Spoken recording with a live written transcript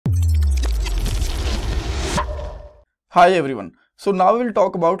Hi everyone. So now we will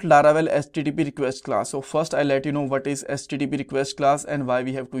talk about Laravel HTTP request class. So first I'll let you know what is HTTP request class and why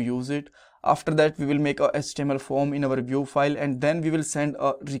we have to use it. After that we will make a HTML form in our view file and then we will send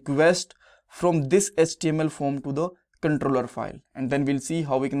a request from this HTML form to the controller file. And then we'll see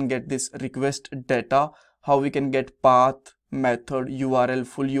how we can get this request data, how we can get path, method, URL,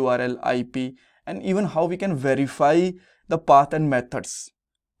 full URL, IP, and even how we can verify the path and methods.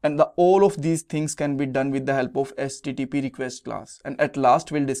 And all of these things can be done with the help of HTTP request class. And at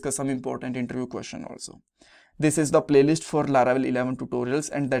last, we'll discuss some important interview question also. This is the playlist for Laravel 11 tutorials,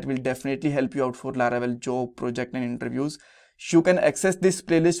 and that will definitely help you out for Laravel job, project, and interviews. You can access this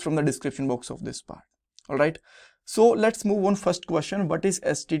playlist from the description box of this part. All right. So let's move on. First question, what is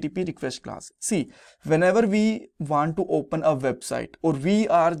HTTP request class? See, whenever we want to open a website or we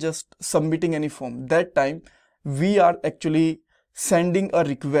are just submitting any form, that time we are actually sending a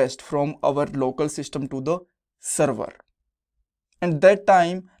request from our local system to the server. And that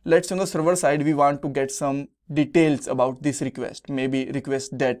time, let's say on the server side, we want to get some details about this request, maybe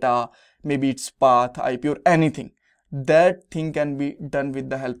request data, maybe its path, IP, or anything. That thing can be done with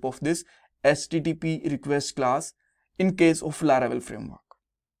the help of this HTTP request class in case of Laravel framework.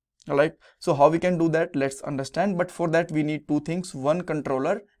 Alright, so how we can do that, let's understand. But for that, we need two things, one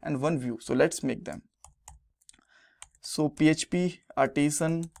controller and one view. So let's make them. So PHP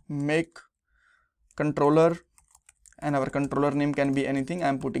artisan make controller, and our controller name can be anything.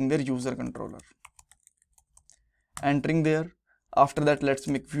 I'm putting there user controller, entering there. After that, let's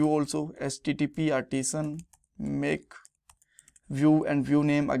make view also, HTTP artisan make view, and view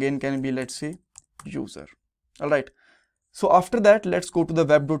name again can be, let's say, user. All right, so after that, let's go to the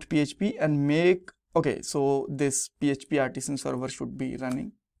web.php and make, okay, so this PHP artisan server should be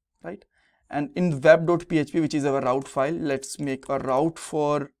running, right? And in web.php, which is our route file, let's make a route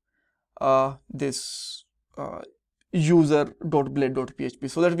for this user.blade.php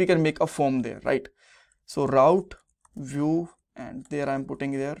so that we can make a form there, right? So route view, and there I'm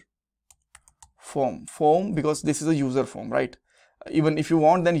putting there form because this is a user form, right? Even if you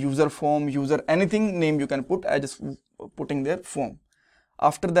want, then user form, user, anything name you can put. I just putting there form.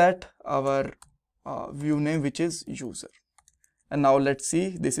 After that, our view name, which is user. And now let's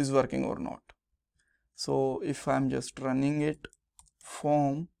see this is working or not. So if I'm just running it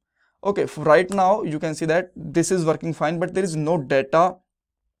form, okay, for right now you can see that this is working fine, but there is no data,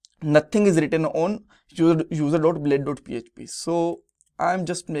 nothing is written on user.blade.php. So I'm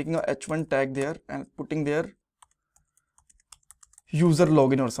just making a h1 tag there and putting there user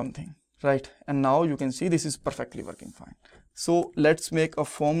login or something, right? And now you can see this is perfectly working fine. So let's make a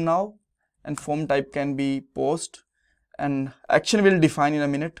form now, and form type can be post, and action will define in a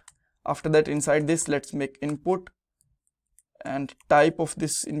minute. After that, inside this, let's make input, and type of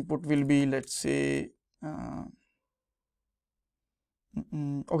this input will be, let's say,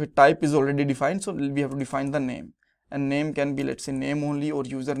 okay, type is already defined, so we have to define the name, and name can be, let's say, name only or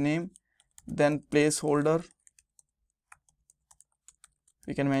username. Then placeholder,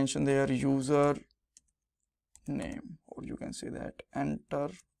 we can mention there user name, or you can say that enter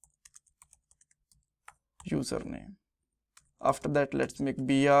username. After that, let's make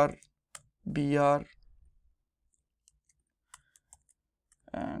br,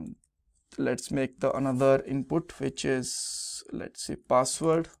 and let's make the another input, which is, let's say,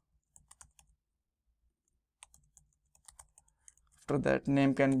 password. After that,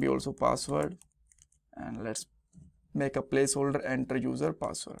 name can be also password, and let's make a placeholder, enter user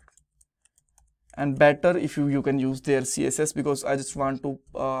password. And better if you can use their CSS, because I just want to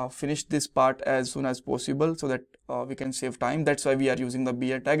finish this part as soon as possible so that we can save time. That's why we are using the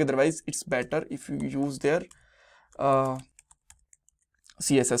br tag. Otherwise, it's better if you use their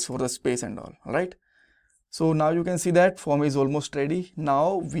CSS for the space and all. All right. So now you can see that form is almost ready.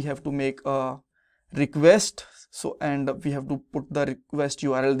 Now we have to make a request. So, and we have to put the request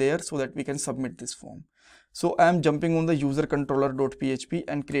URL there so that we can submit this form. So I am jumping on the user controller.php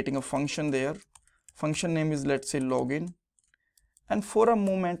and creating a function there. Function name is, let's say, login, and for a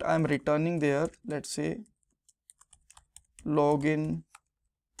moment I am returning there, let's say, login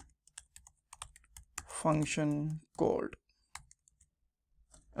function called.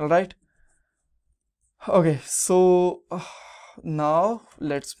 All right. Okay, so now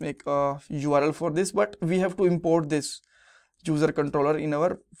let's make a URL for this, but we have to import this user controller in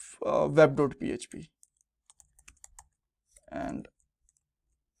our web.php. And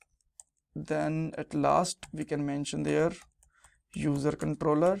then at last we can mention there user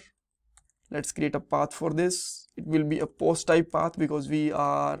controller. Let's create a path for this. It will be a post type path because we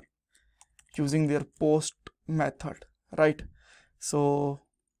are using their post method, right? So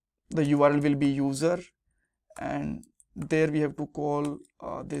the URL will be user, and There we have to call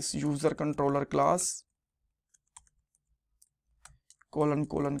this user controller class colon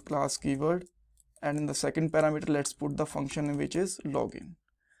class keyword, and in the second parameter let's put the function which is login.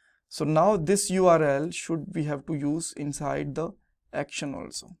 So now this URL should we have to use inside the action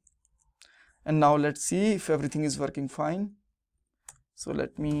also. And now let's see if everything is working fine. So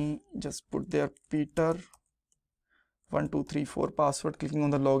let me just put there Peter 1234 password, clicking on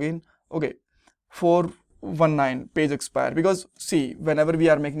the login. Okay, 419 page expire, because see, whenever we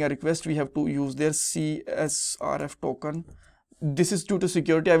are making a request we have to use their CSRF token. This is due to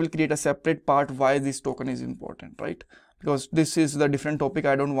security. I will create a separate part why this token is important, right? Because this is the different topic.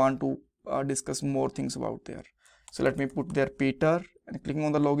 I don't want to discuss more things about there. So let me put there Peter, and clicking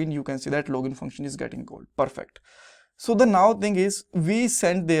on the login, you can see that login function is getting called. Perfect. So the now thing is we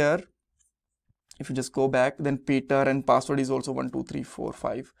sent there, if you just go back, then Peter and password is also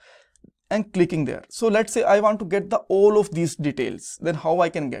 12345 and clicking there. So let's say I want to get the all of these details, then how I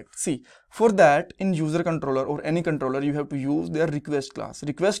can get? See, for that in user controller or any controller you have to use their request class.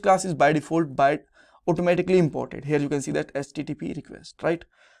 Request class is by default automatically imported. Here you can see that HTTP request, right?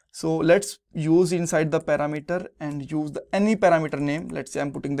 So let's use inside the parameter and use the any parameter name. Let's say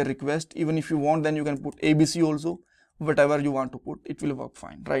I'm putting the request. Even if you want, then you can put ABC also, whatever you want to put, it will work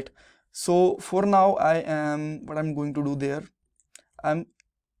fine, right? So for now what I'm going to do there, I'm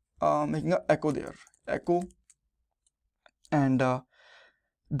making a echo there, echo, and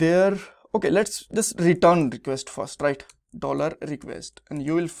there, okay, let's just return request first, right? $request, and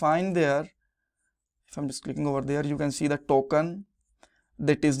you will find there, if I'm just clicking over there, you can see the token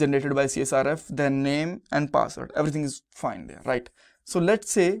that is generated by CSRF, then name and password, everything is fine there, right? So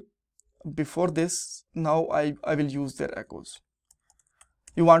let's say before this, now I will use their echoes.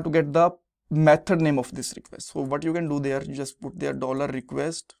 You want to get the method name of this request. So what you can do there, you just put their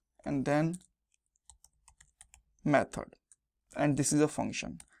 $request and then method, and this is a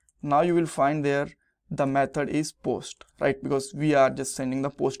function. Now you will find there the method is post, right? Because we are just sending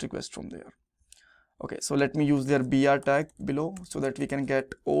the post request from there. Okay, so let me use their BR tag below so that we can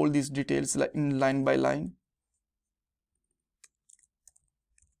get all these details in line by line.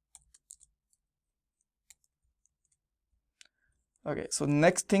 Okay, so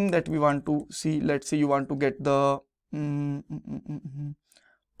next thing that we want to see, let's say you want to get the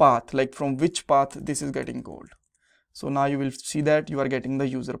path, like from which path this is getting called. So now you will see that you are getting the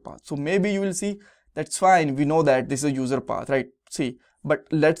user path. So maybe you will see that's fine, we know that this is a user path, right? See, but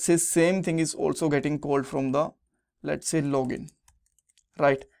let's say same thing is also getting called from the, let's say, login,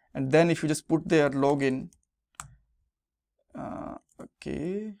 right? And then if you just put there login,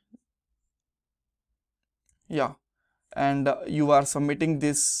 okay, yeah, and you are submitting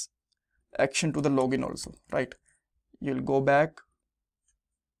this action to the login also, right? You'll go back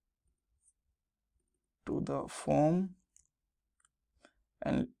to the form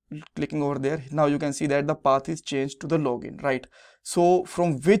and clicking over there. Now you can see that the path is changed to the login, right? So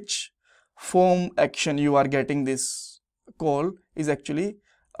from which form action you are getting this call is actually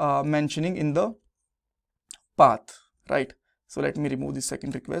mentioning in the path, right? So let me remove the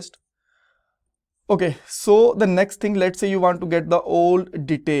second request. Okay, so the next thing, let's say you want to get the all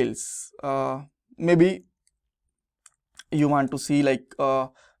details. Maybe you want to see like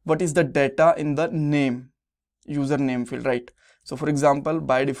what is the data in the name, username field, right? So for example,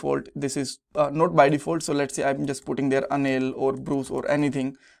 by default, this is not by default. So let's say I'm just putting there Anil or Bruce or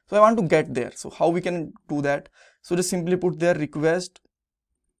anything. So I want to get there. So how we can do that? So just simply put there request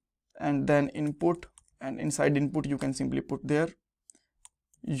and then input, and inside input you can simply put there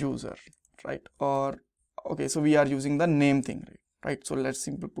user, right? Or okay, so we are using the name thing, right? So let's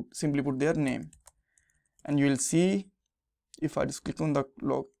simply put their name, and you will see if I just click on the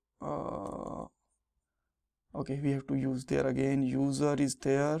log, okay, we have to use there again, user is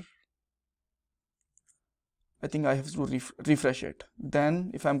there. I think I have to refresh it.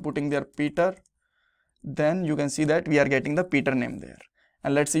 Then if I'm putting there Peter, then you can see that we are getting the Peter name there.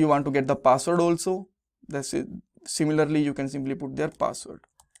 And let's say you want to get the password also. That's it. Similarly, you can simply put their password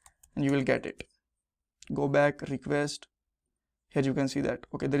and you will get it. Go back, request. Here you can see that,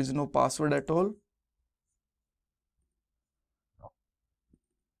 okay, there is no password at all.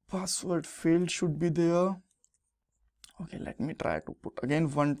 Password field should be there. Okay, let me try to put again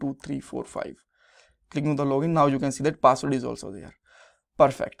 12345. Clicking on the login, now you can see that password is also there.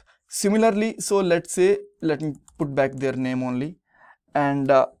 Perfect. Similarly, so let's say, let me put back their name only.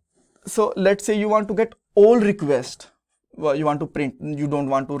 And so let's say you want to get all requests. Well, you want to print, you don't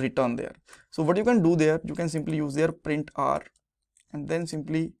want to return there. So what you can do there, you can simply use their print r and then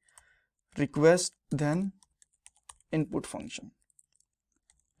simply request, then input function.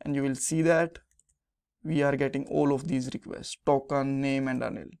 And you will see that we are getting all of these requests, token, name and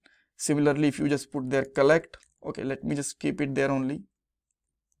Anil. Similarly, if you just put there collect, okay, let me just keep it there only.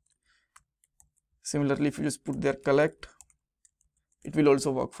 Similarly, if you just put there collect, it will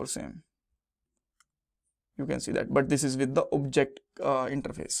also work for same. You can see that, but this is with the object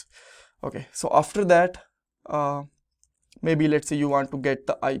interface. Okay, so after that, maybe let's say you want to get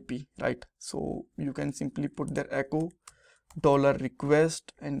the IP, right? So you can simply put there echo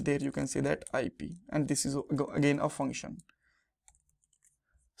 $request, and there you can say that IP, and this is again a function.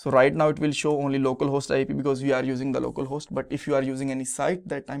 So right now it will show only localhost IP because we are using the localhost, but if you are using any site,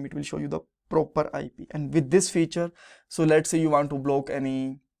 that time it will show you the proper IP. And with this feature, so let's say you want to block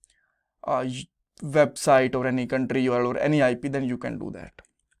any website or any country URL or any IP, then you can do that.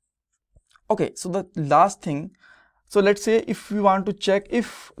 Okay, so the last thing, so let's say if we want to check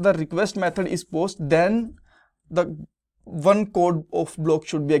if the request method is post, then the one code of block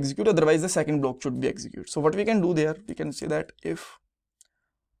should be executed, otherwise the second block should be executed. So what we can do there, we can say that if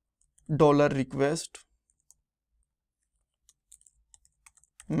 $request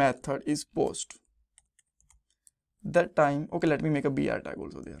method is post, that time, okay, let me make a BR tag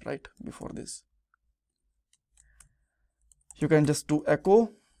also there, right? Before this, you can just do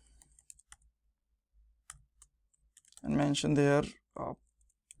echo and mention there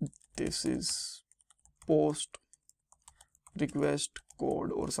this is post request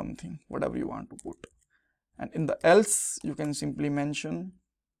code or something, whatever you want to put. And in the else, you can simply mention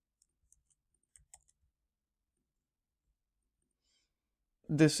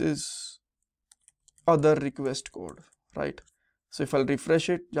this is other request code, right? So if I'll refresh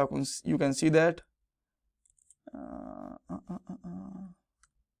it, you can see that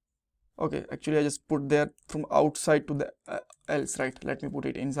okay, actually I just put there from outside to the else, right? Let me put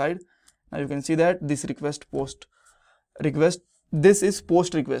it inside. Now you can see that this request this is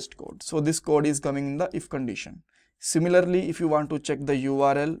post request code, so this code is coming in the if condition. Similarly, if you want to check the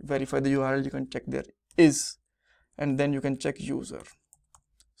URL, verify the URL, you can check there is, and then you can check user.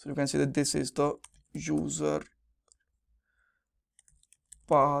 So you can see that this is the user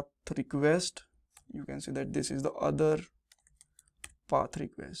path request. You can see that this is the other path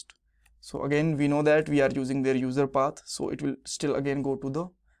request. So again, we know that we are using their user path, so it will still again go to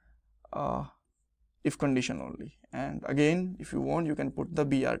the if condition only. And again, if you want, you can put the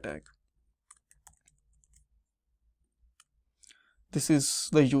BR tag. This is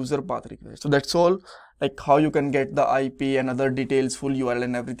the user path request. So that's all, like how you can get the IP and other details, full URL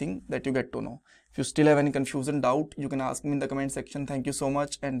and everything that you get to know. If you still have any confusion, doubt, you can ask me in the comment section. Thank you so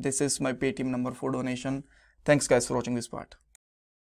much, and this is my Paytm number for donation. Thanks guys for watching this part.